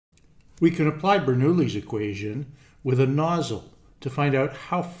We can apply Bernoulli's equation with a nozzle to find out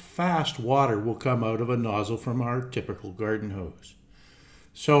how fast water will come out of a nozzle from our typical garden hose.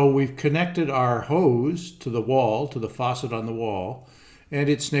 So we've connected our hose to the wall, to the faucet on the wall, and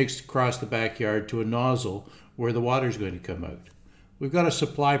it snakes across the backyard to a nozzle where the water is going to come out. We've got a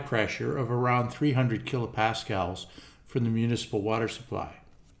supply pressure of around 300 kilopascals from the municipal water supply.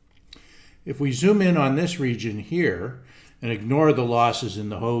 If we zoom in on this region here and ignore the losses in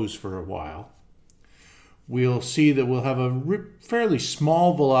the hose for a while, we'll see that we'll have a fairly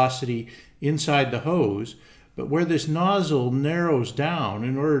small velocity inside the hose, but where this nozzle narrows down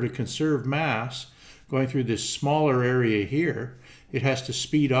in order to conserve mass going through this smaller area here, it has to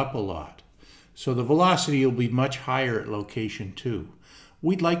speed up a lot. So the velocity will be much higher at location 2.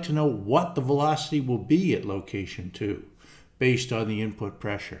 We'd like to know what the velocity will be at location 2 based on the input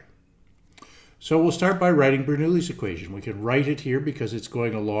pressure. So we'll start by writing Bernoulli's equation. We can write it here because it's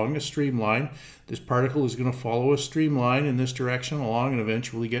going along a streamline. This particle is going to follow a streamline in this direction along and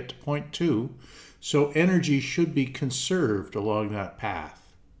eventually get to point 2. So energy should be conserved along that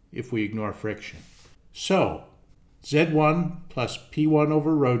path if we ignore friction. So Z1 plus P1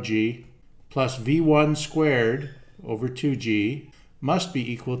 over rho g plus V1 squared over 2g must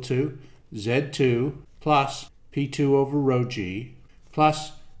be equal to Z2 plus P2 over rho g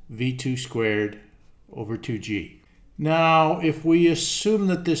plus V2 squared over 2g. Now, if we assume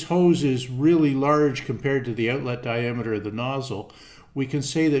that this hose is really large compared to the outlet diameter of the nozzle, we can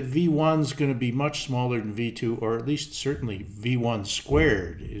say that V1 is going to be much smaller than V2, or at least certainly V1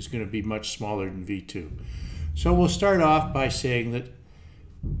 squared is going to be much smaller than V2. So we'll start off by saying that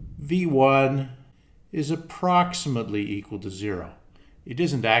V1 is approximately equal to 0. It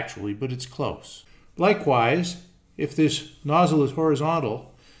isn't actually, but it's close. Likewise, if this nozzle is horizontal,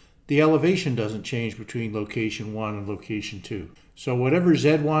 the elevation doesn't change between location 1 and location 2. So whatever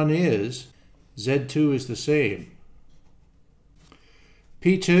Z1 is, Z2 is the same.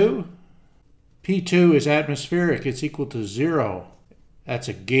 P2 is atmospheric. It's equal to 0. That's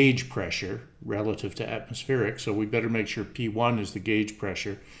a gauge pressure relative to atmospheric, so we better make sure P1 is the gauge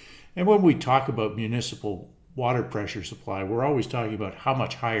pressure. And when we talk about municipal water pressure supply, we're always talking about how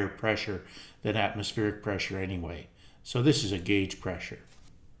much higher pressure than atmospheric pressure anyway. So this is a gauge pressure.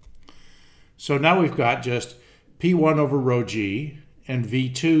 So now we've got just P1 over rho g and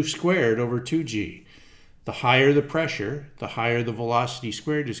V2 squared over 2g. The higher the pressure, the higher the velocity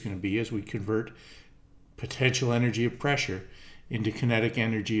squared is going to be as we convert potential energy of pressure into kinetic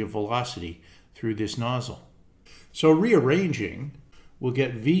energy of velocity through this nozzle. So rearranging, we'll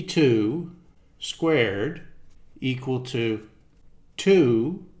get V2 squared equal to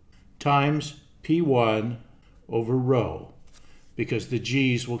 2 times P1 over rho, because the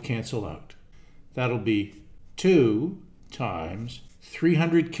g's will cancel out. That'll be 2 times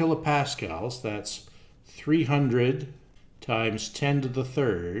 300 kilopascals, that's 300 times 10 to the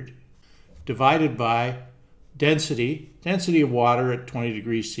third, divided by density. Density of water at 20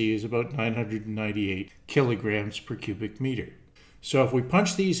 degrees C is about 998 kilograms per cubic meter. So if we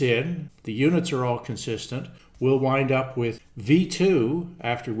punch these in, the units are all consistent, we'll wind up with V2,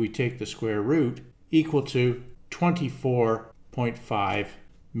 after we take the square root, equal to 24.5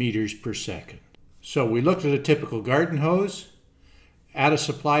 meters per second. So we looked at a typical garden hose at a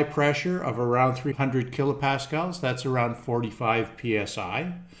supply pressure of around 300 kilopascals. That's around 45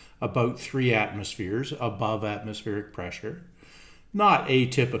 psi, about 3 atmospheres above atmospheric pressure. Not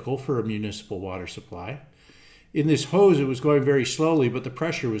atypical for a municipal water supply. In this hose, it was going very slowly, but the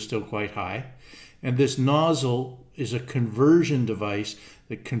pressure was still quite high. And this nozzle is a conversion device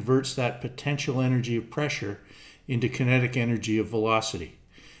that converts that potential energy of pressure into kinetic energy of velocity.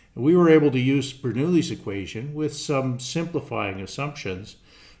 And we were able to use Bernoulli's equation with some simplifying assumptions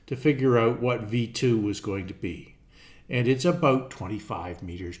to figure out what V2 was going to be. And it's about 25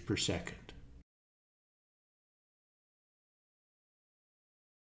 meters per second.